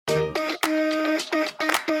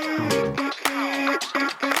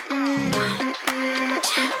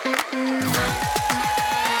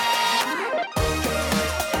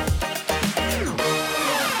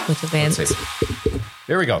life events.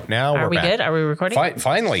 There we go. Now Are we back. good? Are we recording?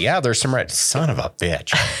 Finally, yeah. There's some red. Son of a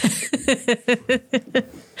bitch.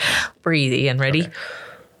 Breathe, Ian. Ready? Okay.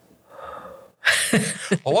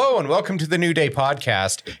 Hello and welcome to the New Day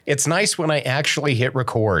podcast. It's nice when I actually hit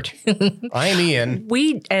record. I'm Ian.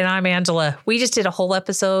 And I'm Angela. We just did a whole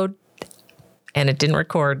episode and it didn't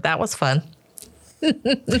record. That was fun.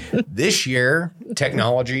 This year,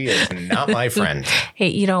 technology is not my friend.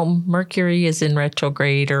 Hey, Mercury is in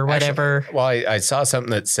retrograde or whatever. Actually, well, I saw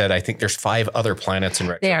something that said I think there's 5 other planets in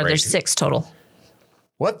retrograde. There's 6 total.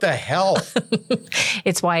 What the hell?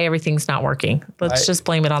 It's why everything's not working. Let's just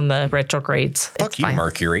blame it on the retrogrades. Fuck you,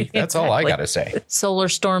 Mercury. That's all I got to say. Solar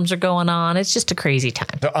storms are going on. It's just a crazy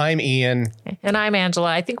time. So I'm Ian. And I'm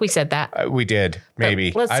Angela. I think we said that. We did,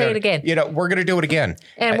 maybe. Let's say it again. We're going to do it again.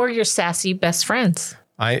 And we're your sassy best friends.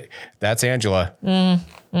 That's Angela.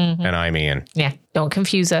 Mm-hmm. And I'm Ian. Yeah, don't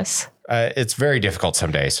confuse us. It's very difficult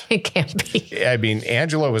some days. It can't be. I mean,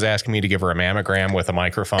 Angela was asking me to give her a mammogram with a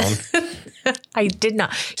microphone. I did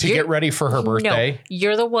not. To get ready for her birthday. No,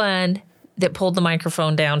 you're the one that pulled the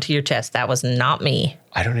microphone down to your chest. That was not me.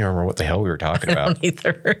 I don't even remember what the hell we were talking I about. don't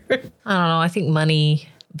either. I don't know. I think money,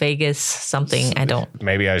 Vegas, something. I don't.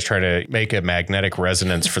 Maybe I was trying to make a magnetic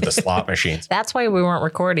resonance for the slot machines. That's why we weren't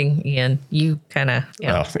recording, Ian. You kind of,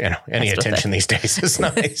 any attention these days is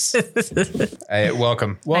nice.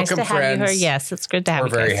 Welcome. Nice to friends. have you here. Yes, it's good to have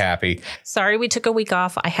you. We're very guys. happy. Sorry we took a week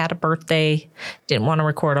off. I had a birthday. Didn't want to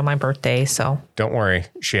record on my birthday, so. Don't worry.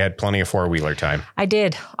 She had plenty of 4-wheeler time. I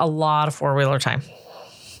did. A lot of 4-wheeler time.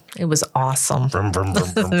 It was awesome. Vroom, vroom, vroom,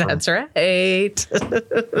 vroom, vroom. That's right.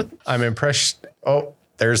 I'm impressed. Oh,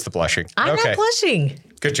 there's the blushing. I'm not blushing.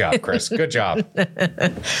 Good job, Chris. Good job.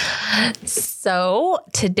 So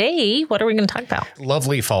today, what are we going to talk about?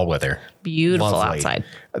 Lovely fall weather. Beautiful Lovely. outside.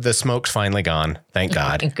 The smoke's finally gone. Thank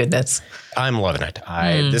God. Thank goodness. I'm loving it.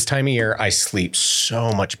 This time of year, I sleep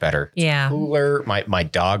so much better. Yeah. Cooler. My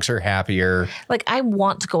dogs are happier. Like I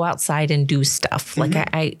want to go outside and do stuff. Like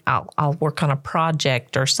I'll work on a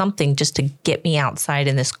project or something just to get me outside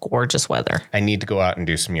in this gorgeous weather. I need to go out and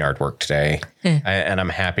do some yard work today. And I'm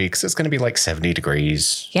happy because it's going to be like 70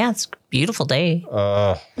 degrees. Yeah, it's a beautiful day.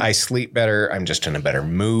 I sleep better. I'm just in a better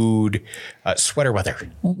mood. Sweater weather.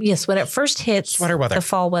 Yes, when it first hits Sweater weather. the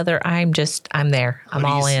fall weather, I'm there. I'm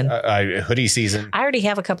all in. Hoodie season. I already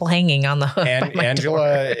have a couple hanging on the hook. And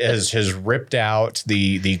Angela has ripped out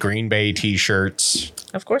the Green Bay t-shirts.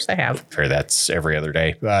 Of course I have. Fair, that's every other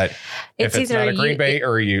day. But if it's not a Green Bay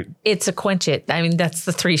or you... It's a Quench It. I mean, that's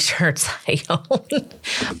the 3 shirts I own.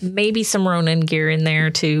 Maybe some Ronin gear in there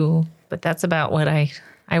too. But that's about what I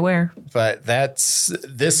wear. But this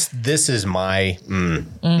is my...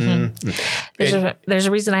 There's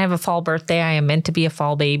a reason I have a fall birthday. I am meant to be a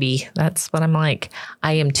fall baby. That's what I'm like.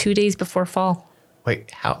 I am 2 days before fall.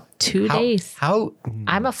 Wait, how? 2 days. How?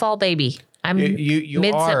 I'm a fall baby. I'm You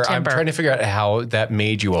mid-September. are. I'm trying to figure out how that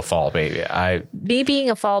made you a fall baby. Me being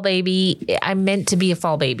a fall baby, I'm meant to be a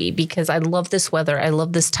fall baby because I love this weather. I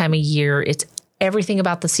love this time of year. It's everything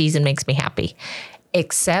about the season makes me happy,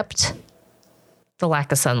 except the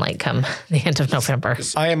lack of sunlight come the end of November.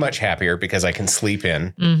 I am much happier because I can sleep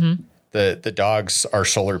in. Mm-hmm. The dogs are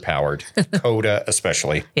solar powered. Coda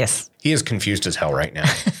especially. Yes. He is confused as hell right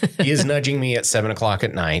now. He is nudging me at 7 o'clock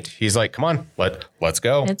at night. He's like, "Come on, let's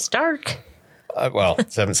go." It's dark.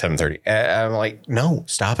 7:30. I'm like, "No,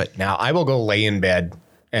 stop it." Now I will go lay in bed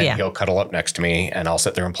and he'll cuddle up next to me and I'll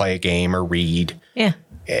sit there and play a game or read. Yeah.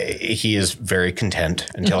 He is very content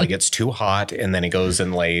until it gets too hot and then he goes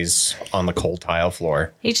and lays on the cold tile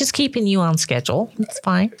floor. He's just keeping you on schedule. It's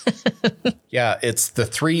fine. Yeah, it's the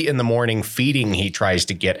 3 a.m. feeding he tries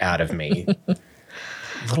to get out of me.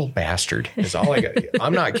 Little bastard is all I got.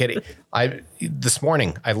 I'm not kidding. This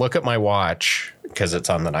morning I look at my watch because it's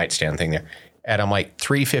on the nightstand thing there. And I'm like,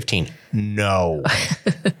 3:15. No.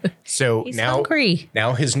 So He's hungry.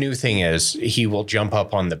 Now his new thing is he will jump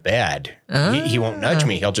up on the bed. He won't nudge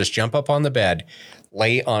me. He'll just jump up on the bed,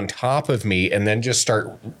 lay on top of me, and then just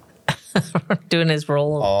start doing his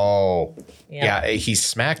roll. Oh, yeah. He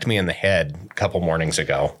smacked me in the head a couple mornings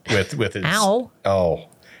ago with his. Ow. Oh,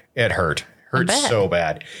 it hurt. Hurt so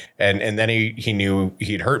bad. And then he knew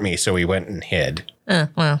he'd hurt me, so he went and hid.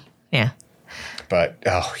 Well, yeah. But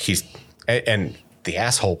and the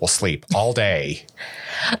asshole will sleep all day.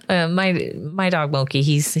 My dog Moki,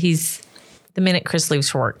 he's the minute Chris leaves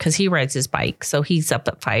for work, because he rides his bike, so he's up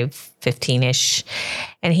at 5:15ish,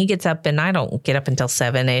 and he gets up, and I don't get up until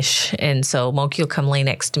 7ish, and so Moki will come lay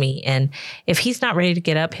next to me, and if he's not ready to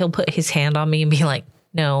get up, he'll put his hand on me and be like,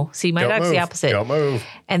 No. See, my Don't dog's move. the opposite. Don't move.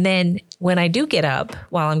 And then when I do get up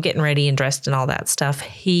while I'm getting ready and dressed and all that stuff,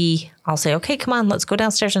 I'll say, okay, come on, let's go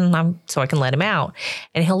downstairs so I can let him out.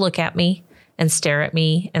 And he'll look at me and stare at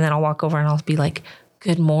me. And then I'll walk over and I'll be like,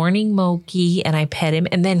 good morning, Moki. And I pet him.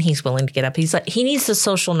 And then he's willing to get up. He's like, he needs the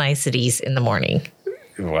social niceties in the morning.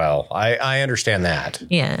 Well, I understand that.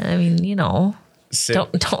 Yeah. I mean, Sit-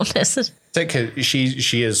 don't necessarily.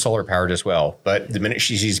 She is solar powered as well, but the minute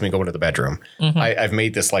she sees me go into the bedroom, I've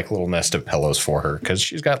made this like little nest of pillows for her because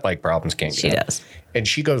she's got like problems can't get She up. does. And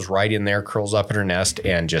she goes right in there, curls up in her nest,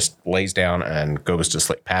 and just lays down and goes to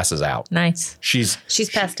sleep, passes out. Nice. She's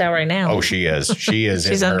passed out right now. oh, she is. She is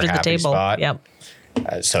She's in her under the happy table. spot. Yep.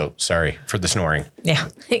 So sorry for the snoring. Yeah.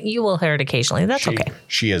 You will hear it occasionally. That's okay.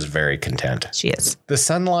 She is very content. She is. The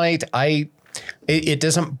sunlight, it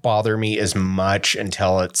doesn't bother me as much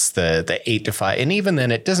until it's the 8 to 5. And even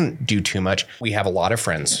then, it doesn't do too much. We have a lot of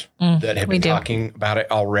friends that have been talking about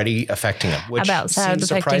it already affecting them, which About seems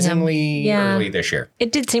affecting surprisingly them. Yeah. early this year.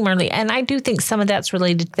 It did seem early. And I do think some of that's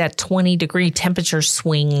related to that 20-degree temperature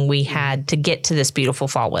swing we had to get to this beautiful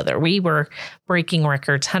fall weather. We were breaking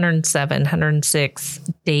records, 107, 106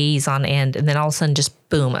 days on end. And then all of a sudden, just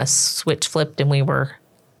boom, a switch flipped and we were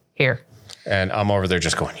here. And I'm over there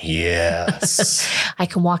just going, yes. I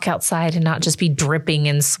can walk outside and not just be dripping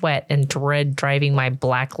in sweat and dread driving my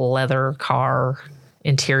black leather car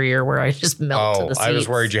interior where I just melt to the seats. I was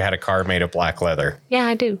worried you had a car made of black leather. Yeah,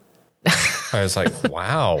 I do. I was like,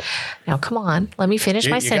 wow. Now, come on. Let me finish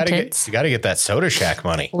my sentence. You got to get that Soda Shack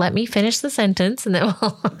money. Let me finish the sentence. And then,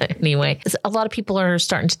 anyway, a lot of people are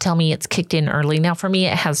starting to tell me it's kicked in early. Now, for me,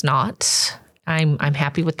 it has not. I'm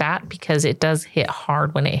happy with that because it does hit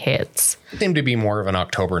hard when it hits. It seemed to be more of an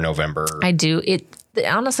October, November. I do.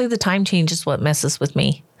 Honestly, the time change is what messes with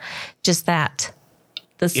me. Just that.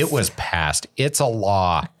 It was passed. It's a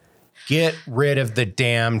law. Get rid of the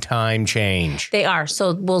damn time change. They are.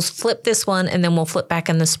 So we'll flip this one and then we'll flip back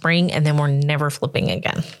in the spring and then we're never flipping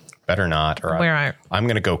again. Better not. Or I'm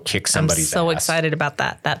going to go kick somebody's ass. I'm so excited about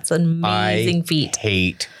that. That's an amazing feat. I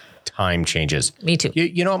hate time changes. Me too.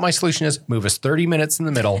 You know what my solution is? Move us 30 minutes in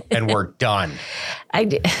the middle and we're done.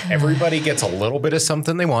 Everybody gets a little bit of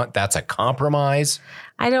something they want. That's a compromise.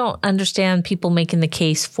 I don't understand people making the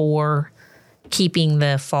case for keeping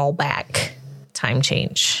the fallback time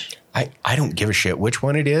change. I don't give a shit which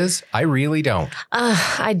one it is. I really don't.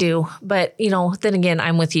 I do. But, then again,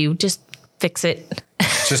 I'm with you. Just fix it.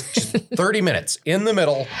 just 30 minutes in the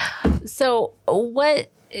middle. So what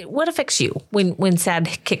affects you when sad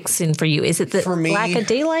kicks in for you? Is it the lack of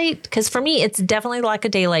daylight? Because for me, it's definitely lack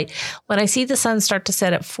of daylight. When I see the sun start to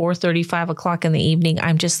set at 4:30, 5 o'clock in the evening,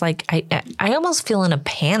 I'm just like, I almost feel in a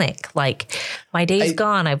panic. Like my day's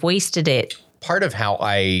gone. I've wasted it. Part of how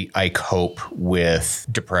I cope with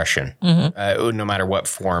depression, no matter what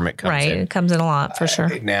form it comes in. Right, it comes in a lot for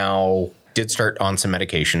sure. Now, did start on some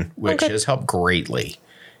medication, which has helped greatly.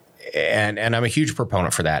 And I'm a huge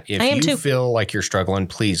proponent for that. If you feel like you're struggling,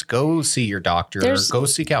 please go see your doctor. Go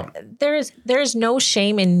seek out. There is no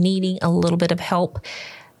shame in needing a little bit of help.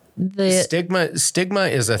 The stigma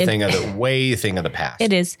is a thing of the past.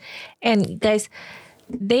 It is. And guys,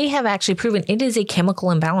 they have actually proven it is a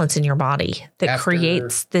chemical imbalance in your body that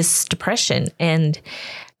creates this depression. And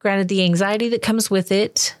granted, the anxiety that comes with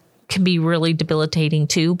it can be really debilitating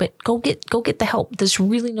too, but go get the help. There's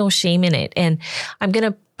really no shame in it. And I'm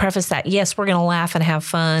going to preface that. Yes, we're going to laugh and have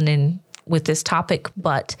fun and with this topic,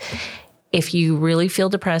 but if you really feel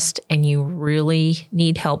depressed and you really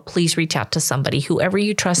need help, please reach out to somebody, whoever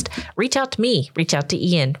you trust. Reach out to me, reach out to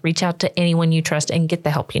Ian, reach out to anyone you trust and get the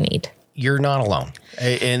help you need. You're not alone.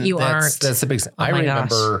 And you aren't. That's the big thing. I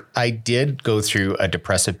remember I did go through a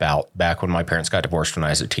depressive bout back when my parents got divorced when I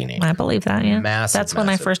was a teenager. I believe that, yeah. That's when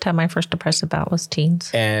I first had my first depressive bout was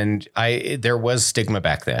teens. And there was stigma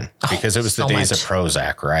back then because it was the days of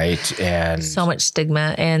Prozac, right? And so much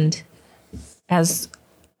stigma. And as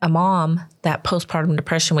a mom, that postpartum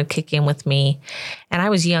depression would kick in with me. And I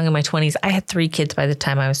was young in my 20s. I had 3 kids by the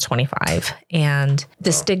time I was 25. And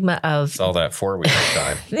the stigma of... It's all that 4-wheeler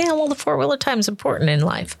time. Yeah, well, the 4-wheeler time is important in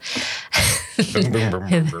life. Boom, boom, boom,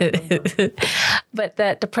 boom, boom, boom. But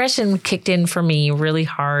that depression kicked in for me really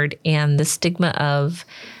hard. And the stigma of...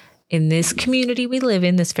 in this community we live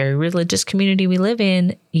in, this very religious community we live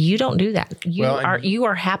in, you don't do that. You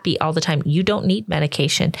are happy all the time. You don't need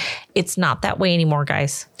medication. It's not that way anymore,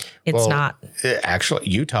 guys. It's not. Actually,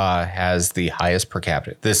 Utah has the highest per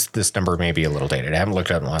capita. This number may be a little dated. I haven't looked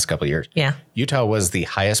it up in the last couple of years. Yeah. Utah was the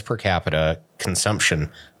highest per capita consumption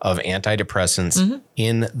of antidepressants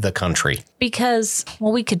in the country. Because,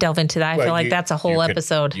 well, we could delve into that. I feel like that's a whole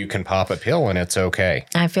episode. You can pop a pill and it's okay.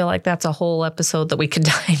 I feel like that's a whole episode that we could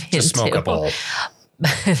dive into. Just smoke a bowl.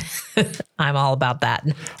 I'm all about that.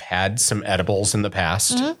 Had some edibles in the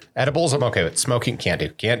past. Edibles, I'm okay with. Smoking, can't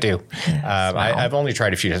do. I've only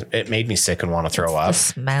tried a few. It made me sick and want to throw up. The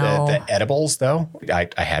smell. The edibles, though, I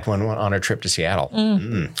had one on a trip to Seattle.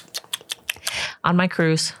 On my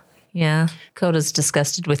cruise. Yeah. Coda's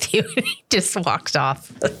disgusted with you. He just walked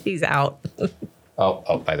off. He's out.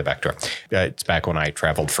 Oh, by the back door. It's back when I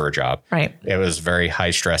traveled for a job. Right. It was very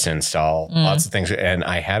high stress install, lots of things. And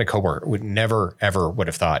I had a coworker would never, ever would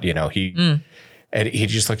have thought, and he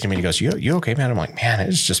just looked at me and he goes, you okay, man? I'm like, man,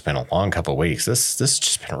 it's just been a long couple of weeks. This has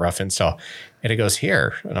just been a rough install. And he goes,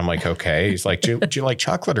 here. And I'm like, okay. He's like, do you like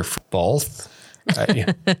chocolate or both?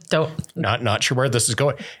 Don't. Not sure where this is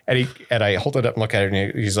going. And I hold it up and look at it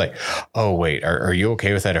and he's like, oh, wait, are you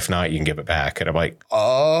okay with that? If not, you can give it back. And I'm like,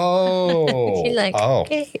 oh, You're like,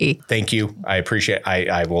 okay. Thank you. I appreciate it.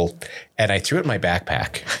 I will. And I threw it in my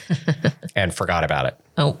backpack and forgot about it.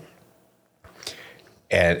 Oh.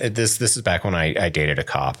 And this is back when I dated a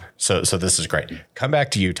cop. So this is great. Come back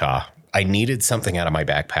to Utah. I needed something out of my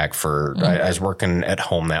backpack for, I was working at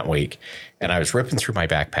home that week and I was ripping through my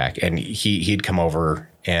backpack and he'd come over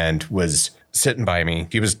and was sitting by me.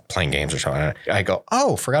 He was playing games or something. I go,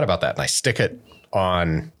 oh, forgot about that. And I stick it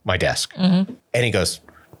on my desk and he goes,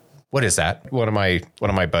 what is that? One of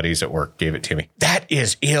my buddies at work gave it to me. That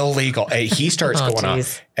is illegal. And he starts going on.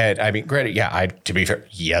 And I mean, granted, yeah, to be fair,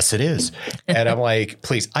 yes, it is. And I'm like,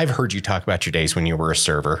 please, I've heard you talk about your days when you were a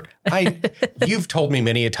server. You've told me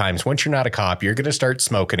many a times, once you're not a cop, you're going to start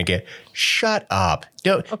smoking again. Shut up.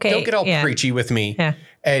 Don't get all preachy with me. Yeah.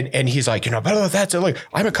 And he's like, that's like,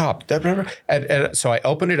 I'm a cop. And so I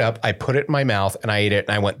opened it up, I put it in my mouth and I ate it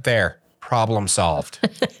and I went, there. Problem solved.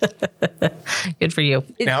 Good for you.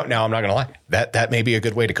 Now I'm not going to lie. That may be a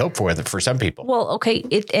good way to cope with it for some people. Well, okay.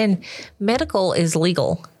 And medical is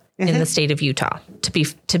legal in the state of Utah. To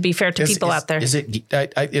be fair to people out there, is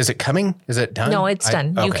it coming? Is it done? No, it's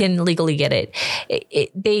done. Okay. You can legally get it.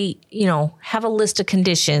 They have a list of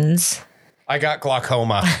conditions. I got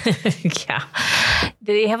glaucoma. Yeah,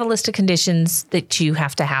 they have a list of conditions that you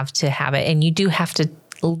have to have it, and you do have to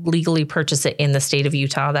legally purchase it in the state of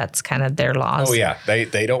Utah. That's kind of their laws. Oh yeah.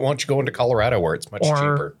 They don't want you going to Colorado where it's much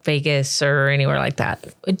cheaper. Vegas or anywhere like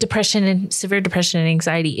that. Severe depression and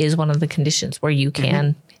anxiety is one of the conditions where you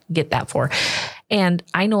can get that for. And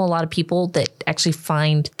I know a lot of people that actually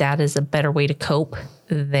find that is a better way to cope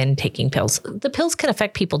than taking pills. The pills can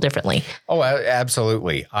affect people differently. Oh,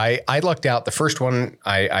 absolutely. I lucked out. The first one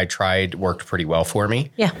I tried worked pretty well for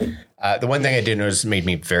me. Yeah. The one thing I did notice made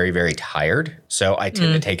me very, very tired. So I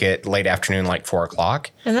tend to take it late afternoon, like 4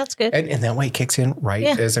 o'clock. And that's good. And that way it kicks in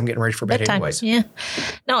as I'm getting ready for bed anyways. Yeah.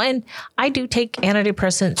 No, and I do take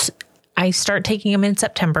antidepressants. I start taking them in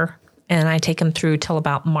September. And I take them through till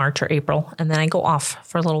about March or April. And then I go off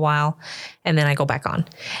for a little while. And then I go back on.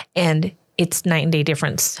 And it's night and day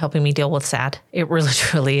difference helping me deal with SAD. It really,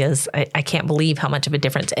 truly is. I can't believe how much of a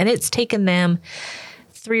difference. And it's taken them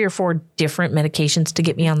 3 or 4 different medications to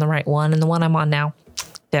get me on the right one. And the one I'm on now,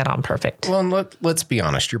 dead on perfect. Well, and let's be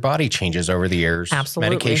honest. Your body changes over the years.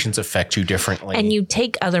 Absolutely. Medications affect you differently. And you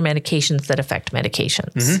take other medications that affect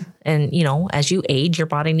medications. And, as you age, your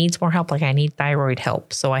body needs more help. Like I need thyroid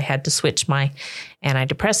help. So I had to switch my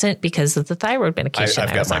antidepressant because of the thyroid medication.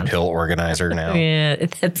 I've got my pill organizer now. Yeah,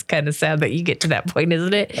 that's kind of sad that you get to that point,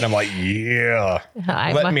 isn't it? And I'm like, yeah,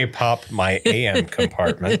 let me pop my AM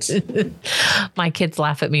compartment. My kids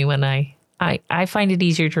laugh at me when I find it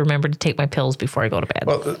easier to remember to take my pills before I go to bed.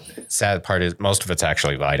 Well, the sad part is most of it's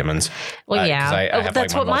actually vitamins. Well, yeah. I have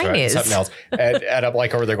that's what mine is. Something else. And I'm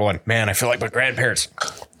like over there going, man, I feel like my grandparents.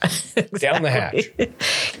 Exactly. Down the hatch.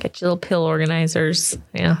 Get your little pill organizers.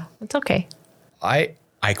 Yeah, it's okay.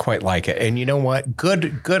 I quite like it. And you know what?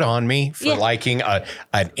 Good on me for liking an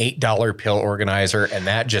 $8 pill organizer. And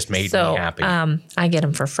that just made me happy. I get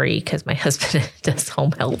them for free because my husband does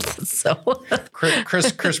home health. So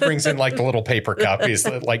Chris brings in like the little paper cup. He's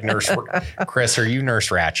like Chris, are you Nurse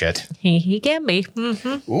Ratchet? He can be.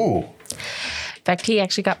 Mm-hmm. Ooh. In fact, he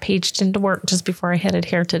actually got paged into work just before I headed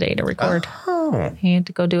here today to record. Oh. He had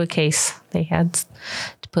to go do a case. They had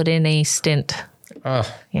to put in a stint.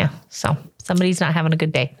 Oh. Yeah. So somebody's not having a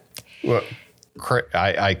good day. Well,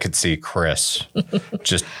 I could see Chris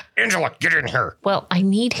just, Angela, get in here. Well, I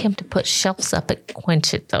need him to put shelves up at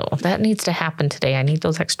Quench It, though. That needs to happen today. I need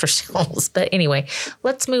those extra shelves. But anyway,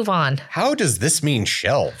 let's move on. How does this mean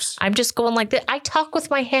shelves? I'm just going like this. I talk with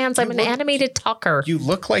my hands. I'm an animated talker. You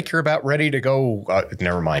look like you're about ready to go.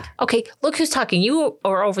 Never mind. Okay, look who's talking. You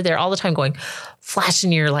are over there all the time going,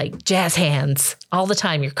 flashing your like jazz hands all the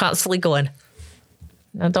time. You're constantly going,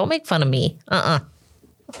 no, don't make fun of me.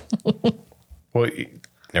 Well,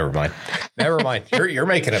 never mind. Never mind. You're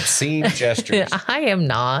making obscene gestures. I am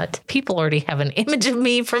not. People already have an image of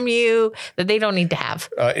me from you that they don't need to have.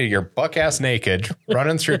 You're buck ass naked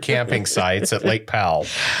running through camping sites at Lake Powell.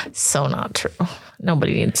 So not true.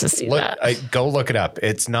 Nobody needs to see that. Go look it up.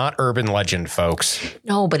 It's not urban legend, folks.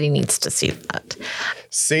 Nobody needs to see that.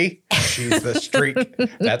 See, she's the street.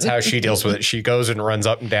 That's how she deals with it. She goes and runs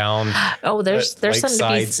up and down. Oh, there's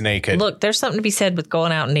something to be naked. Look, there's something to be said with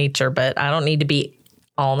going out in nature, but I don't need to be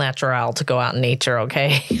all natural to go out in nature.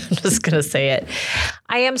 Okay, I'm just gonna say it.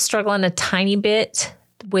 I am struggling a tiny bit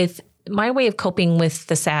with. My way of coping with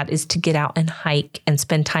the SAD is to get out and hike and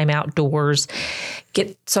spend time outdoors,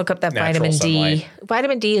 soak up that Natural vitamin sunlight. D.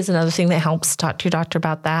 Vitamin D is another thing that helps. Talk to your doctor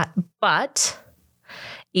about that. But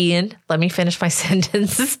Ian, let me finish my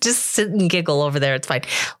sentence. Just sit and giggle over there. It's fine.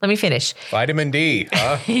 Let me finish. Vitamin D.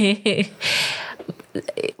 Huh?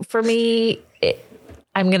 For me,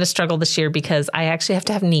 I'm going to struggle this year because I actually have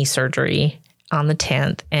to have knee surgery on the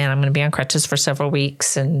 10th, and I'm going to be on crutches for several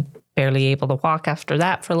weeks and barely able to walk after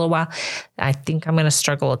that for a little while. I think I'm going to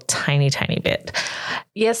struggle a tiny, tiny bit.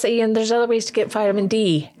 Yes, Ian, there's other ways to get vitamin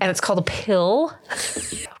D, and it's called a pill.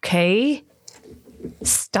 Okay.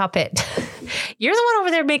 Stop it. You're the one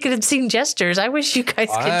over there making obscene gestures. I wish you guys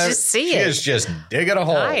could just see she it. She is just digging a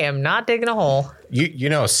hole. I am not digging a hole. You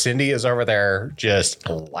know, Cindy is over there just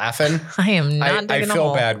laughing. I am not digging a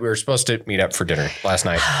hole. I feel bad. We were supposed to meet up for dinner last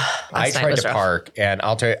night. I tried to park, and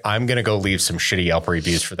I'll tell you, I'm going to go leave some shitty Yelp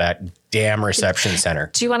reviews for that damn reception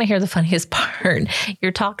center. Do you want to hear the funniest part?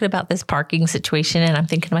 You're talking about this parking situation, and I'm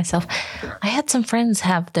thinking to myself, I had some friends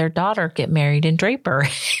have their daughter get married in Draper.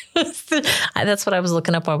 That's what I was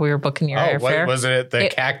looking up while we were booking your airfare. Was it the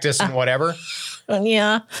cactus and whatever?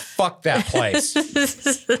 Yeah. Fuck that place.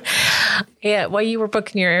 Yeah, while you were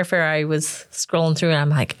booking your airfare, I was scrolling through and I'm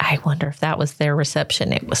like, I wonder if that was their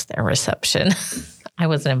reception. It was their reception. I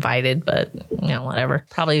wasn't invited, but whatever.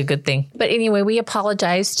 Probably a good thing. But anyway, we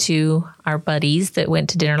apologize to our buddies that went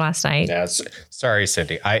to dinner last night. Yeah, sorry,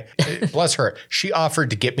 Cindy. Bless her. She offered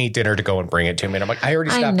to get me dinner to go and bring it to me. And I'm like, I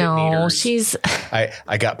already stopped at Neaters.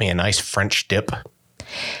 I got me a nice French dip.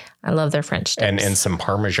 I love their French dips. And some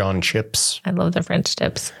Parmesan chips. I love their French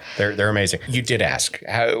dips. They're amazing. You did ask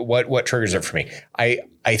what triggers it for me.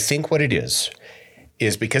 I think what it is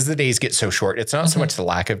because the days get so short. It's not so much the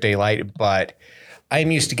lack of daylight, but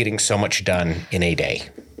I'm used to getting so much done in a day.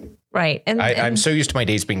 Right. And I'm so used to my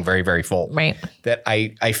days being very, very full. Right. That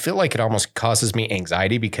I feel like it almost causes me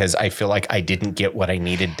anxiety because I feel like I didn't get what I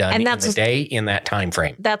needed done in the day in that time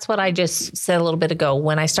frame. That's what I just said a little bit ago.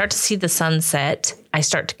 When I start to see the sunset, I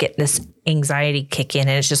start to get this anxiety kick in.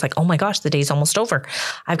 And it's just like, oh my gosh, the day's almost over.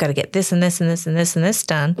 I've got to get this and this and this and this and this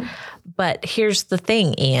done. But here's the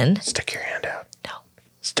thing, Ian. Stick your hand out. No.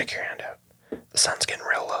 Stick your hand out. The sun's getting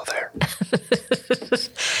real low there.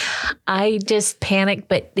 I just panic.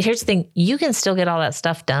 But here's the thing. You can still get all that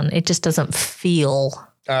stuff done. It just doesn't feel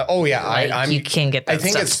like you can get that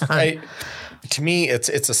stuff done. To me, it's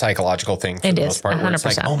a psychological thing for the most part. 100%. It's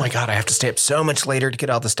like, oh my God, I have to stay up so much later to get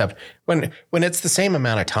all this stuff. When it's the same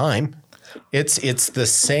amount of time, it's the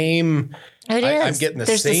same. It is. I'm getting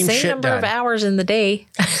There's same the shit same number done. of hours in the day.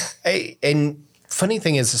 And funny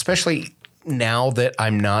thing is, especially now that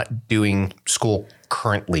I'm not doing school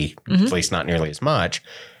currently, at least not nearly as much,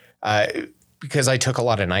 because I took a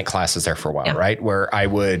lot of night classes there for a while, right? Where I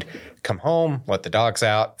would come home, let the dogs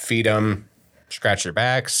out, feed them, scratch their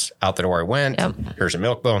backs, out the door I went. Yep. Here's a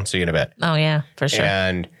milk bone. See you in a bit. Oh, yeah, for sure.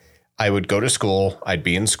 And I would go to school. I'd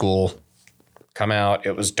be in school, come out.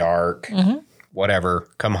 It was dark, whatever,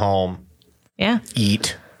 come home,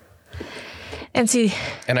 eat. And see.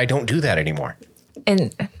 And I don't do that anymore.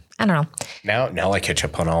 And I don't know. Now I catch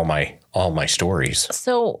up on all my stories.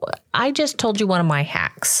 So I just told you one of my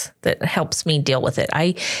hacks that helps me deal with it.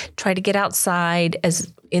 I try to get outside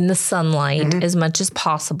as in the sunlight as much as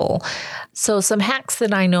possible. So some hacks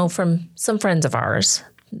that I know from some friends of ours,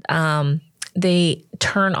 they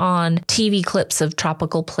turn on TV clips of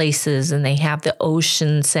tropical places and they have the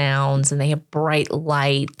ocean sounds and they have bright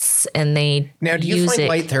lights and they Now, do you find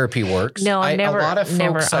light therapy works? No, I've never. A lot of folks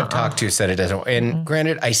never, I've talked to said it doesn't. And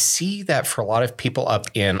granted, I see that for a lot of people up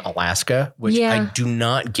in Alaska, which I do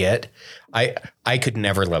not get. I could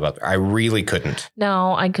never live up there. I really couldn't.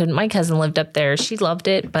 No, I couldn't. My cousin lived up there. She loved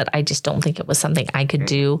it, but I just don't think it was something I could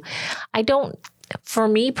do. For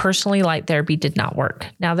me personally, light therapy did not work.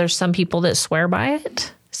 Now there's some people that swear by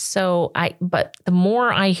it. But the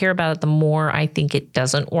more I hear about it, the more I think it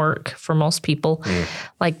doesn't work for most people.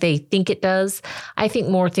 Like they think it does. I think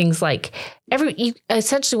more things like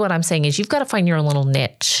essentially what I'm saying is you've got to find your own little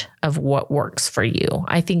niche of what works for you.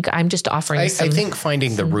 I think I'm just offering I think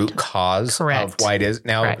finding the root cause of why it is.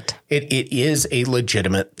 Now, it is a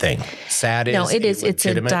legitimate thing. SAD is a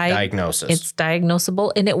legitimate diagnosis. It's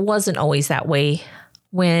diagnosable, and it wasn't always that way.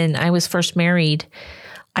 When I was first married,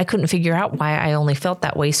 I couldn't figure out why I only felt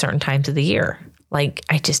that way certain times of the year. Like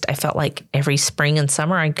I felt like every spring and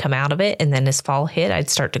summer I'd come out of it. And then as fall hit, I'd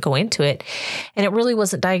start to go into it. And it really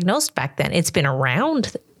wasn't diagnosed back then. It's been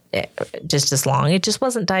around just as long. It just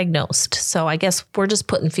wasn't diagnosed. So I guess we're just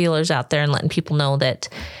putting feelers out there and letting people know that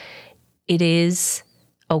it is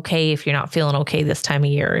okay if you're not feeling okay this time of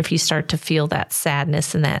year. If you start to feel that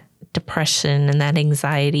sadness and that depression and that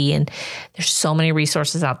anxiety, and there's so many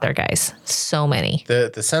resources out there, guys. So many.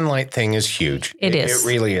 The sunlight thing is huge. It is. It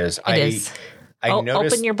really is. It is.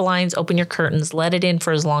 Open your blinds, open your curtains, let it in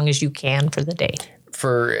for as long as you can for the day.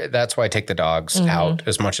 That's why I take the dogs out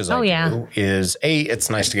as much as I do. It's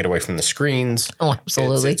nice to get away from the screens. Oh,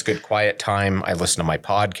 absolutely. It's good quiet time. I listen to my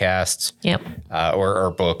podcasts. Yep. Or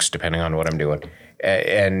books, depending on what I'm doing.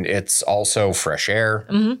 And it's also fresh air.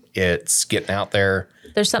 It's getting out there.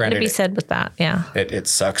 There's something to be said with that. Yeah. It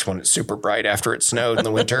sucks when it's super bright after it snowed in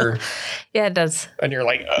the winter. Yeah, it does. And you're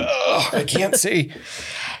like, oh, I can't see.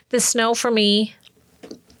 The snow for me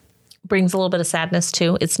brings a little bit of sadness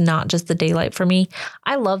too. It's not just the daylight for me.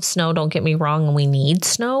 I love snow. Don't get me wrong. And we need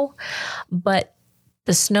snow, but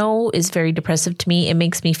the snow is very depressive to me. It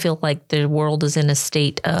makes me feel like the world is in a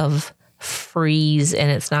state of freeze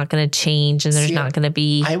and it's not going to change and there's not going to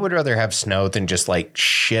be. I would rather have snow than just like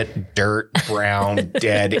shit, dirt, brown,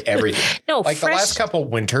 dead, everything. No, like the last couple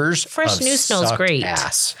winters. Fresh new snow's great.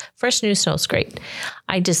 Fresh new snow's great.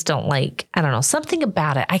 I just don't like, I don't know, something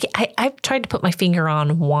about it. I've tried to put my finger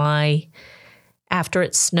on why after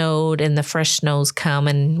it snowed and the fresh snows come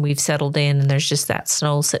and we've settled in and there's just that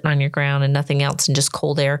snow sitting on your ground and nothing else and just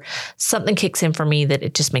cold air, something kicks in for me that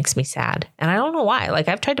it just makes me sad. And I don't know why. Like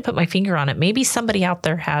I've tried to put my finger on it. Maybe somebody out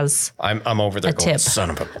there has I'm over there going, son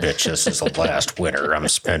of a bitch, this is the last winter I'm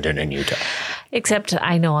spending in Utah. Except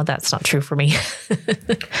I know that's not true for me.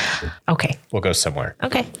 Okay. We'll go somewhere.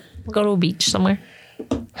 Okay. We'll go to a beach somewhere.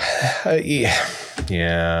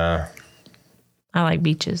 Yeah. I like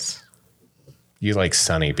beaches. You like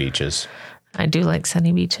sunny beaches. I do like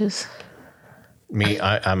sunny beaches. Me,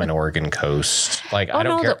 I'm an Oregon coast. Like I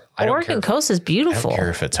don't care. The Oregon coast is beautiful. I don't care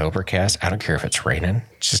if it's overcast. I don't care if it's raining.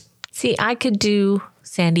 Just see, I could do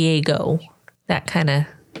San Diego, that kind of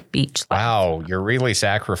beach life. Wow, you're really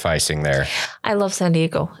sacrificing there. I love San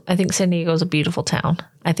Diego. I think San Diego is a beautiful town.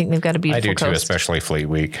 I think they've got a beautiful coast. I do too, especially Fleet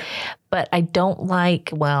Week. But I don't like,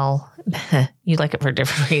 well, you like it for a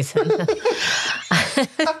different reason.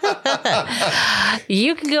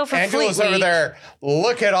 You can go for Angela's Fleet Week. over there.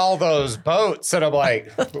 Look at all those boats. And I'm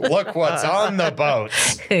like, look what's on the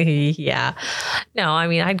boats. Yeah. No, I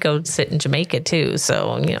mean, I'd go sit in Jamaica too.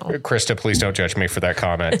 So, you know. Krista, please don't judge me for that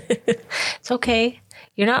comment. It's okay.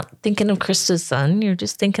 You're not thinking of Krista's son. You're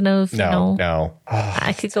just thinking of, No.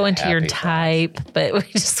 I could go into your type, but we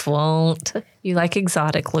just won't. You like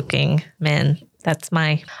exotic looking men.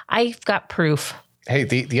 I've got proof. Hey,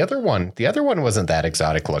 the other one wasn't that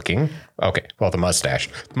exotic looking. Okay, well, the mustache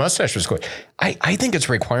was good. I think it's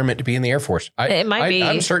a requirement to be in the Air Force. It might be.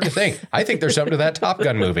 I'm starting to think. I think there's something to that Top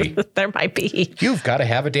Gun movie. There might be. You've got to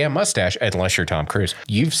have a damn mustache, unless you're Tom Cruise.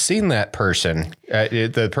 You've seen that person,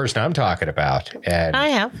 the person I'm talking about. And I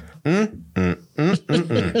have.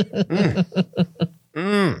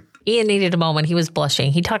 Ian needed a moment. He was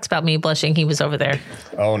blushing. He talks about me blushing. He was over there.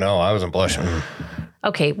 Oh, no, I wasn't blushing.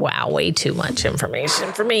 Okay, wow, way too much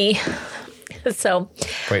information for me. So.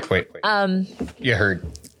 Wait. You heard.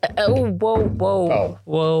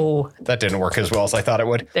 Whoa. That didn't work as well as I thought it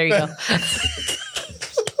would. There you go.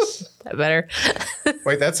 That better.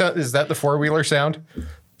 Wait, is that the four-wheeler sound?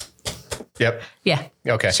 Yep. Yeah.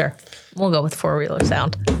 Okay. Sure. We'll go with four-wheeler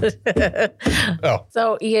sound. Oh,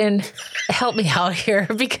 So, Ian, help me out here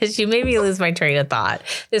because you made me lose my train of thought.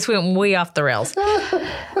 This went way off the rails.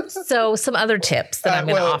 So, some other tips that I'm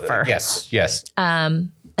going to offer. Yes.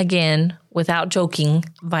 Again, without joking,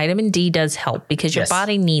 vitamin D does help because your Yes.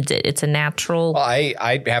 body needs it. It's a natural. I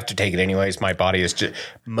have to take it anyways. My body is just,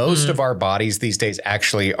 most of our bodies these days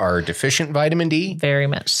actually are deficient vitamin D. Very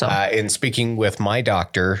much so. And speaking with my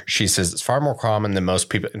doctor, she says it's far more common than most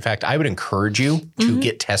people. In fact, I would encourage you to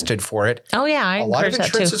get tested for it. Oh, yeah. I A lot of encourage that too.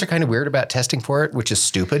 insurances are kind of weird about testing for it, which is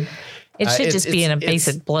stupid. It should it's- just be in a it's-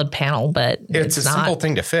 basic blood panel, but It's a not. simple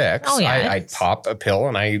thing to fix. Oh, yeah, I it's- pop a pill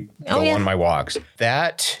and I go yeah. on my walks.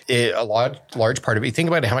 That is a large part of it. Think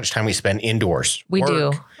about how much time we spend indoors. We do.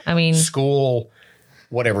 Work, I mean, school,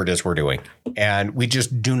 whatever it is we're doing. And we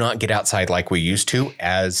just do not get outside like we used to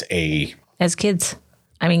as kids.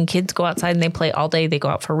 I mean, kids go outside and they play all day. They go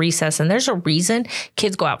out for recess. And there's a reason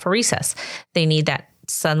kids go out for recess. They need that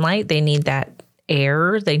sunlight. They need that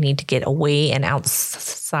air. They need to get away and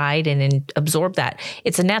outside and absorb that.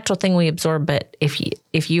 It's a natural thing we absorb. But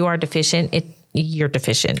if you are deficient, you're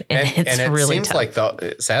deficient. And it's it really seems tough.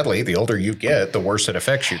 like sadly, the older you get, the worse it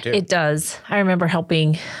affects you too. It does. I remember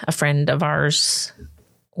helping a friend of ours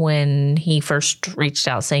when he first reached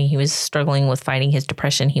out saying he was struggling with fighting his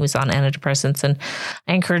depression. He was on antidepressants, and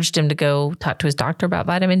I encouraged him to go talk to his doctor about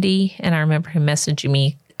vitamin D. And I remember him messaging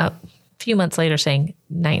me a few months later saying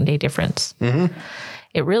night and day difference. Mm-hmm.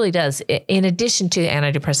 It really does. In addition to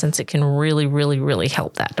antidepressants, it can really, really, really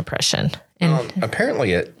help that depression. And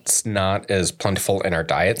Apparently, it's not as plentiful in our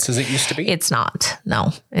diets as it used to be. it's not.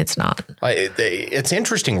 No, it's not. It's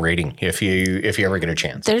interesting reading if you ever get a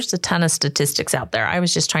chance. There's a ton of statistics out there. I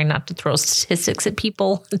was just trying not to throw statistics at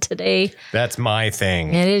people today. That's my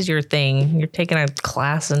thing. It is your thing. You're taking a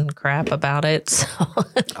class and crap about it. So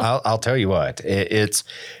I'll tell you what. It's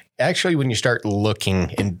actually when you start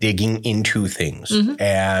looking and digging into things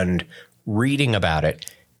and reading about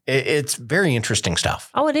it, it's very interesting stuff.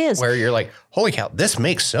 oh, it is. Where you're like, holy cow, this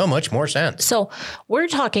makes so much more sense. So we're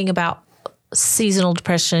talking about seasonal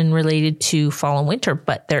depression related to fall and winter,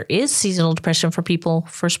 but there is seasonal depression for people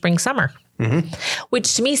for spring, summer.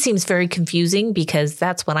 Which to me seems very confusing because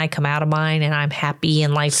that's when I come out of mine and I'm happy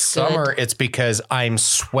and life's Summer, it's because I'm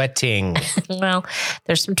sweating. good. Well,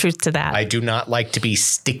 there's some truth to that. I do not like to be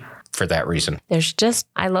stick for that reason. There's just,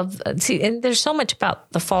 I love, see, and there's so much about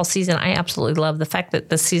the fall season. I absolutely love the fact that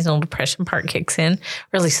the seasonal depression part kicks in.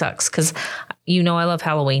 Really sucks because, I love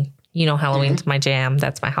Halloween. Halloween's my jam.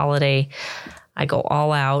 That's my holiday. I go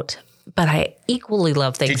all out. But I equally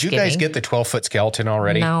love Did Thanksgiving. you guys get the 12-foot skeleton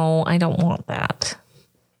already? No, I don't want that.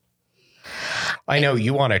 I know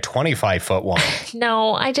you want a 25-foot one.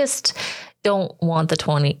 No, I just don't want the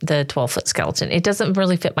 12-foot skeleton. It doesn't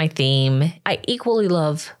really fit my theme. I equally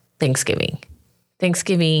love Thanksgiving.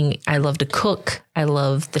 I love to cook. I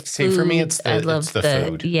love the food. See, for me, it's the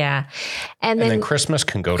food. Yeah. And And then then Christmas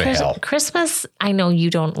can go to hell. Christmas, I know you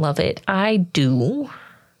don't love it. I do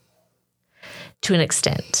to an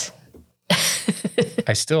extent.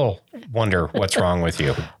 I still wonder what's wrong with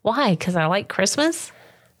you. Why? Because I like Christmas?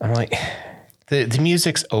 I'm like, the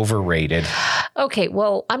music's overrated. Okay,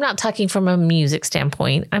 well, I'm not talking from a music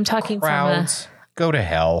standpoint. I'm talking Crowds go to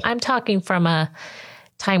hell. I'm talking from a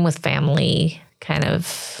time with family kind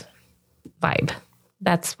of vibe.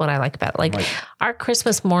 That's what I like about it. Like our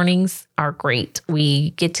Christmas mornings are great. We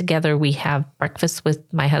get together, we have breakfast with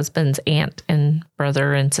my husband's aunt and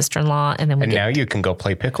brother and sister-in-law. And then now you can go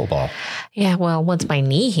play pickleball. Yeah, well, once my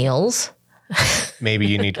knee heals. Maybe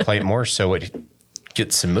you need to play it more so it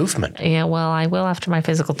gets some movement. Yeah, well, I will after my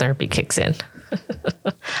physical therapy kicks in.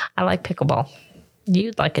 I like pickleball.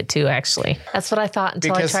 You'd like it too, actually. That's what I thought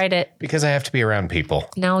until I tried it. Because I have to be around people.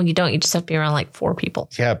 No, you don't. You just have to be around like 4 people.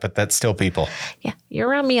 Yeah, but that's still people. Yeah, you're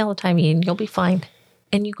around me all the time, Ian. You'll be fine.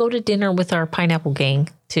 And you go to dinner with our pineapple gang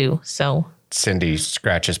too. So Cindy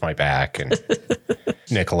scratches my back and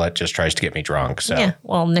Nicolette just tries to get me drunk. So yeah,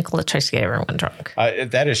 well, Nicolette tries to get everyone drunk.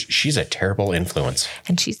 She's a terrible influence.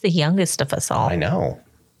 And she's the youngest of us all. I know.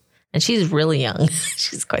 And she's really young.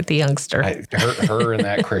 She's quite the youngster. Her and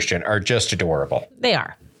that Christian are just adorable. They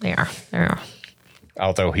are.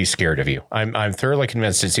 Although he's scared of you. I'm thoroughly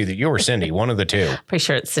convinced it's either you or Cindy, one of the two. Pretty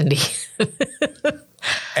sure it's Cindy.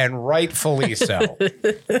 And rightfully so.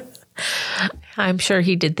 I'm sure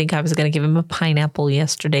he did think I was going to give him a pineapple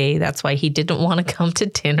yesterday. That's why he didn't want to come to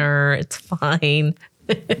dinner. It's fine.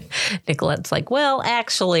 Nicolette's like, well,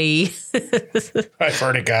 actually. I've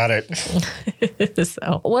already got it.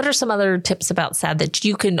 So, what are some other tips about SAD that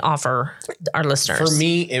you can offer our listeners? For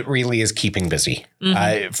me, it really is keeping busy.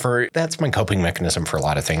 That's my coping mechanism for a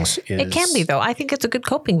lot of things. It can be, though. I think it's a good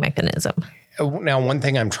coping mechanism. Now, one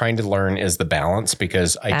thing I'm trying to learn is the balance,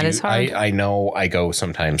 because I know I go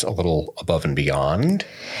sometimes a little above and beyond,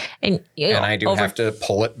 and I do have to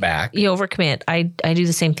pull it back. You overcommit. I do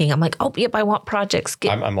the same thing. I'm like, oh, yep, I want projects.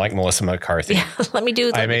 I'm like Melissa McCarthy. Yeah, let me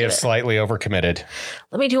do. I may have slightly overcommitted.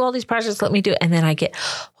 Let me do all these projects. Let me do it, and then I get,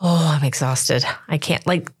 I'm exhausted. I can't.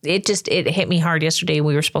 Like it hit me hard yesterday.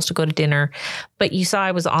 We were supposed to go to dinner, but you saw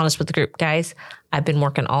I was honest with the group, guys. I've been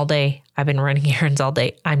working all day. I've been running errands all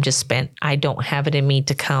day. I'm just spent. I don't have it in me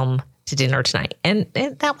to come to dinner tonight. And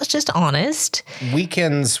that was just honest.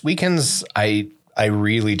 Weekends, I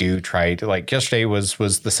really do try to, like, yesterday was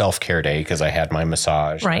the self-care day because I had my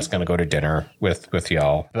massage. Right. I was going to go to dinner with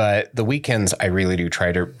y'all. But the weekends, I really do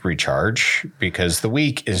try to recharge, because the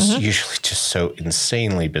week is usually just so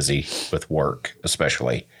insanely busy with work,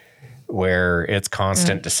 especially where it's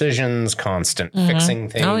constant decisions, constant fixing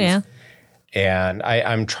things. Oh, yeah. And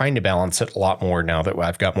I'm trying to balance it a lot more now that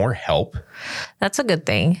I've got more help. That's a good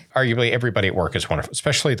thing. Arguably, everybody at work is wonderful,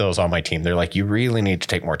 especially those on my team. They're like, you really need to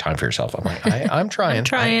take more time for yourself. I'm like, I'm trying. I'm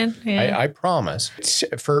trying. I promise.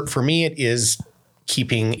 For me, it is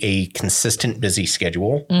keeping a consistent, busy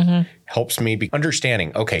schedule. Helps me be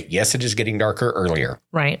understanding, okay, yes, it is getting darker earlier.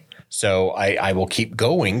 Right. So I will keep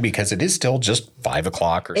going because it is still just 5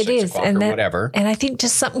 o'clock or 6 o'clock or whatever. And I think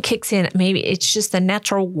just something kicks in. Maybe it's just the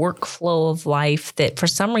natural workflow of life that for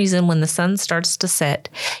some reason, when the sun starts to set,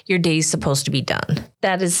 your day's supposed to be done.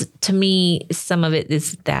 That is, to me, some of it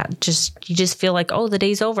is that you just feel like, oh, the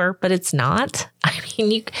day's over, but it's not. I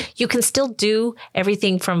mean, you can still do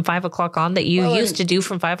everything from 5 o'clock on that you used to do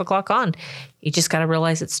from 5 o'clock on. You just got to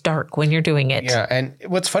realize it's dark when you're doing it. Yeah. And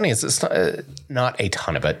what's funny is it's not a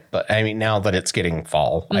ton of it, but I mean, now that it's getting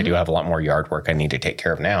fall, I do have a lot more yard work I need to take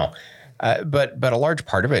care of now. But a large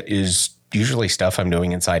part of it is usually stuff I'm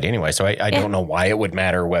doing inside anyway. So I don't know why it would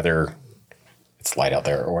matter whether it's light out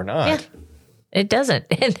there or not. Yeah. It doesn't.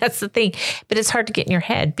 And that's the thing. But it's hard to get in your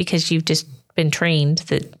head because you've just been trained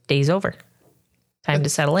that day's over. Time to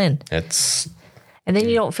settle in. And then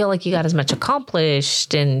you don't feel like you got as much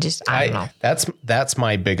accomplished, and just I don't know. That's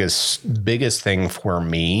my biggest thing for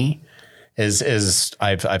me is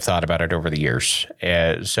I've thought about it over the years.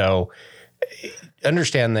 So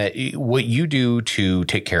understand that what you do to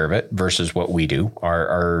take care of it versus what we do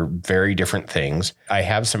are very different things. I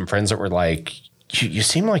have some friends that were like, you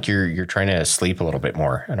seem like you're trying to sleep a little bit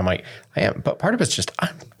more, and I'm like, I am, but part of it's just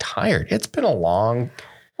I'm tired. It's been a long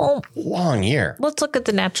year. Let's look at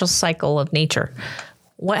the natural cycle of nature.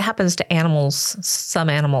 What happens to animals, some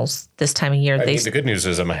animals this time of year? The good news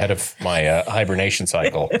is I'm ahead of my hibernation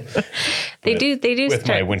cycle. They do with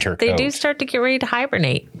my winter coat. They do start to get ready to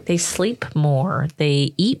hibernate. They sleep more.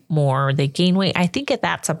 They eat more. They gain weight. I think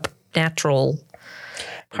that's a natural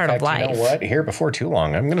part of life. You know what? Here before too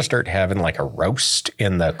long, I'm going to start having like a roast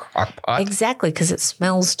in the crock pot. Exactly, because it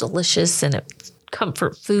smells delicious and it's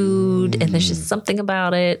comfort food, and there's just something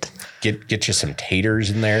about it. Get you some taters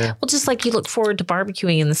in there. Well, just like you look forward to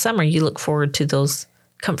barbecuing in the summer, you look forward to those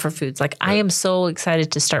comfort foods. Like I am so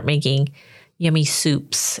excited to start making yummy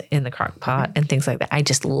soups in the crock pot and things like that. I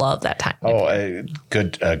just love that time. Oh,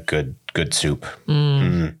 good soup.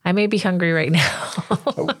 I may be hungry right now.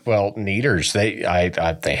 Well, Neaters, they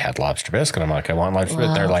had lobster bisque, and I'm like, I want lobster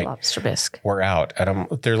bisque. They're like, lobster bisque. We're out, and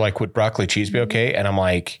they're like, would broccoli cheese be okay? And I'm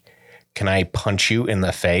like, can I punch you in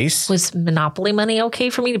the face? Was Monopoly money okay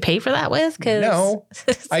for me to pay for that with? No,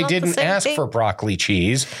 I didn't ask for broccoli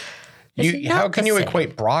cheese. How can you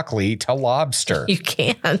equate broccoli to lobster? You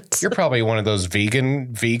can't. You're probably one of those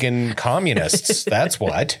vegan communists. That's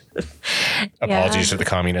what. Apologies to the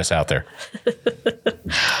communists out there.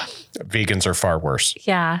 Vegans are far worse.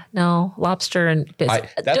 Yeah, no, lobster and biscuit.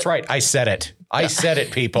 That's right. I said it. I said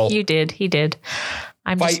it, people. You did. He did.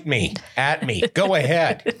 Fight me. At me. Go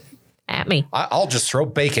ahead. At me. I'll just throw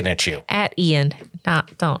bacon at you. At Ian.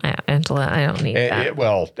 Don't at Angela. I don't need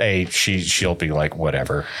that. She'll be like,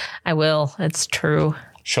 whatever. I will. It's true.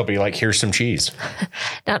 She'll be like, here's some cheese.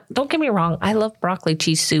 Now, don't get me wrong. I love broccoli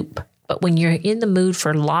cheese soup. But when you're in the mood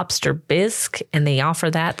for lobster bisque and they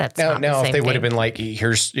offer that, that's not the same if they thing. would have been like,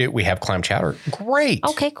 we have clam chowder. Great.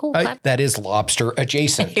 Okay, cool. That is lobster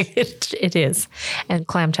adjacent. It is. And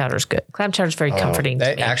clam chowder's good. Clam chowder's very comforting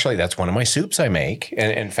to me. Actually, that's one of my soups I make.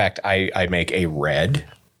 And in fact, I make a red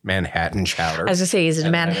Manhattan chowder. I was going to say, is it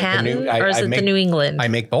Manhattan or is it the New England? I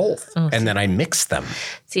make both, and then I mix them.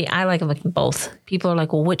 See, I like them both. People are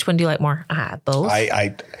like, well, which one do you like more? Both.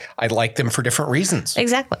 I like them for different reasons.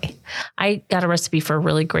 Exactly. I got a recipe for a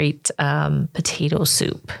really great potato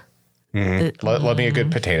soup. Love me a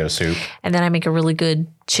good potato soup. And then I make a really good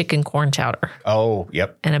chicken corn chowder. Oh,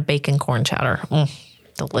 yep. And a bacon corn chowder.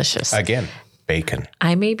 Delicious. Again, bacon.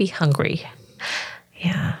 I may be hungry.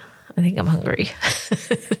 Yeah, I think I'm hungry.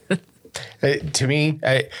 To me,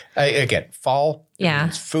 again, fall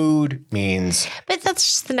means food, means... But that's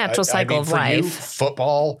just the natural cycle of life. You,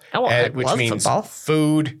 football, which love means football.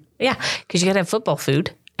 Food. Yeah, because you got to have football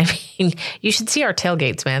food. I mean, you should see our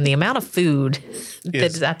tailgates, man. The amount of food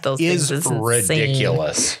that's at those things is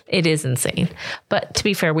ridiculous. Insane. It is insane. But to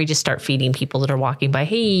be fair, we just start feeding people that are walking by.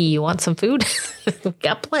 Hey, you want some food? We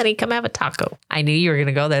got plenty. Come have a taco. I knew you were going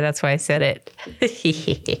to go there. That's why I said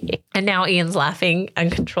it. And now Ian's laughing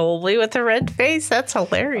uncontrollably with a red face. That's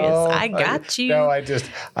hilarious. I got you. No,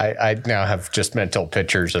 I now have just mental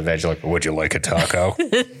pictures of Edge like, would you like a taco?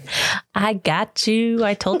 I got you.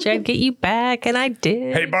 I told you I'd get you back, and I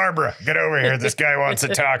did. Hey, Barbara, get over here. This guy wants a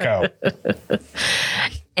taco.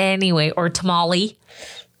 Anyway, or tamale.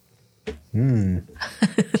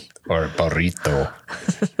 Or burrito.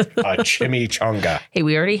 A chimichanga. Hey,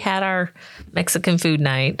 we already had our Mexican food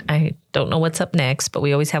night. I don't know what's up next, but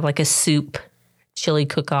we always have like a soup, chili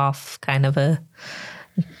cook-off kind of a...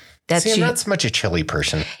 I'm not so much a chili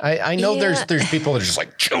person. I know there's people that are just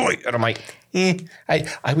like chili. And I'm like,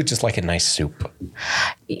 I would just like a nice soup.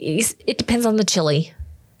 It depends on the chili.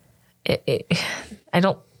 I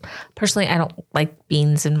don't like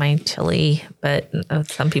beans in my chili, but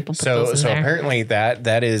some people put those in there. So apparently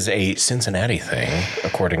that is a Cincinnati thing,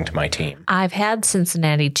 according to my team. I've had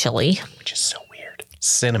Cincinnati chili. Which is so weird.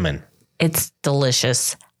 Cinnamon. It's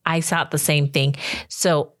delicious. I thought the same thing.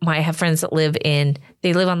 So I have friends that live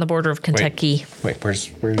on the border of Kentucky. Wait, where's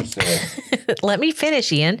Let me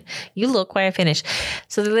finish, Ian. You look while I finish.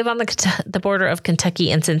 So they live on the border of Kentucky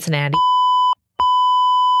and Cincinnati.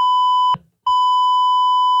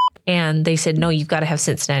 And they said, no, you've got to have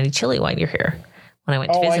Cincinnati chili while you're here. When I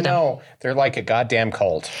went to visit them. Oh, I know. They're like a goddamn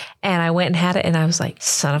cult. And I went and had it, and I was like,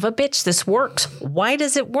 son of a bitch, this works. Why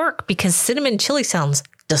does it work? Because cinnamon chili sounds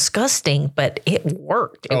disgusting, but it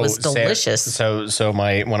worked. It was delicious. So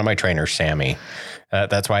one of my trainers, Sammy,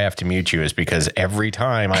 that's why I have to mute you, is because every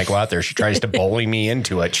time I go out there, she tries to bully me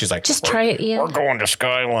into it. She's like, just try it, Ian. We're going to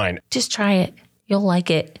Skyline. Just try it. You'll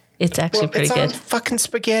like it. It's actually pretty good. It's on fucking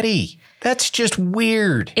spaghetti. That's just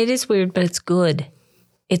weird. It is weird, but it's good.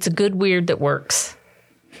 It's a good weird that works.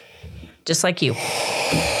 Just like you.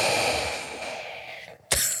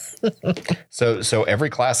 So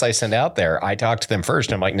every class I send out there, I talk to them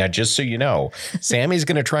first. I'm like, now, just so you know, Sammy's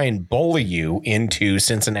going to try and bully you into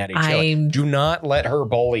Cincinnati chili. Do not let her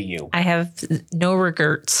bully you. I have no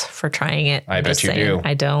regrets for trying it. I bet you do.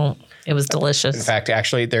 I don't. It was delicious. In fact,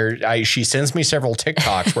 actually, she sends me several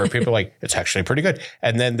TikToks where people are like, it's actually pretty good.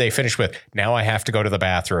 And then they finish with, now I have to go to the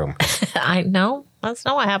bathroom. I know. That's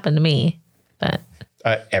not what happened to me. But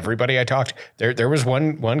everybody I talked, there was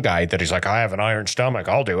one guy that he's like, I have an iron stomach,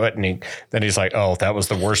 I'll do it. And then he's like, oh, that was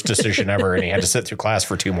the worst decision ever. And he had to sit through class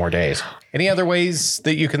for 2 more days. Any other ways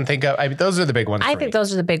that you can think of? I mean, those are the big ones. I think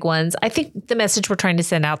those are the big ones. I think the message we're trying to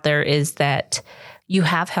send out there is that you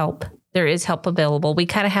have help. There is help available. We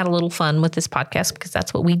kind of had a little fun with this podcast because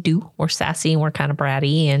that's what we do. We're sassy and we're kind of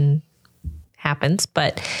bratty and happens.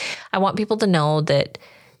 But I want people to know that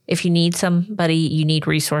if you need somebody, you need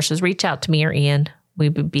resources, reach out to me or Ian. We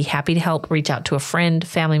would be happy to help. Reach out to a friend,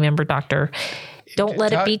 family member, doctor. Don't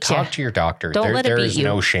let it beat you. Talk to your doctor. Don't let it beat you. There is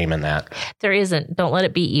no shame in that. There isn't. Don't let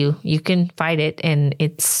it beat you. You can fight it, and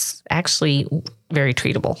it's actually very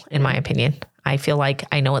treatable, in my opinion. I feel like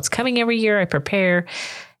I know it's coming every year. I prepare,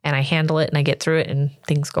 and I handle it, and I get through it, and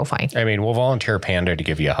things go fine. I mean, we'll volunteer Panda to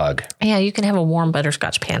give you a hug. Yeah, you can have a warm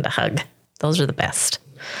Butterscotch Panda hug. Those are the best.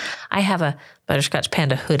 I have a Butterscotch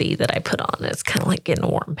Panda hoodie that I put on. It's kind of like getting a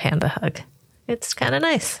warm Panda hug. It's kind of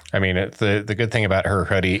nice. I mean, the good thing about her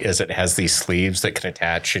hoodie is it has these sleeves that can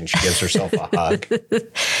attach and she gives herself a hug.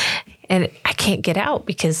 And I can't get out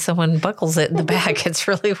because someone buckles it in the back. It's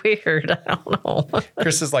really weird. I don't know.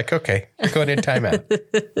 Chris is like, okay, going in timeout.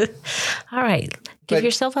 All right. Give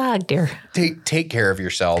yourself a hug, dear. Take care of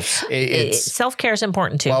yourselves. Self-care is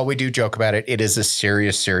important too. While we do joke about it, it is a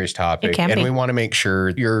serious, serious topic. It can be. We want to make sure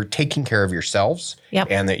you're taking care of yourselves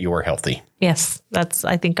and that you are healthy. Yes, that's,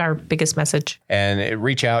 I think, our biggest message. And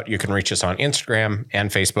reach out. You can reach us on Instagram and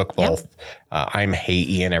Facebook, both. I'm Hey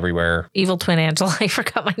Ian everywhere. Evil twin Angela. I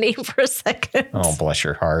forgot my name for a second. Oh, bless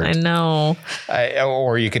your heart. I know.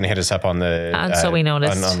 Or you can hit us up on the... So We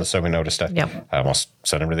Noticed. On the So We Noticed stuff. Yep. I almost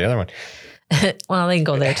sent him to the other one. Well, they can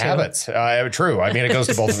go there too. Habits. True. I mean, it goes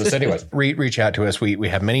to both of us anyways. Reach out to us. We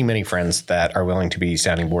have many, many friends that are willing to be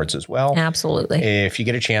sounding boards as well. Absolutely. If you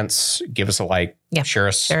get a chance, give us a like. Yeah. Share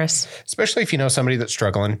us. Especially if you know somebody that's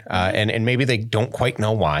struggling and maybe they don't quite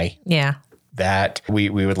know why. Yeah. That we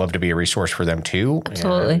would love to be a resource for them too.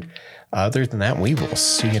 Absolutely. And other than that, we will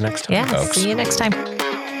see you next time, folks. See you next time.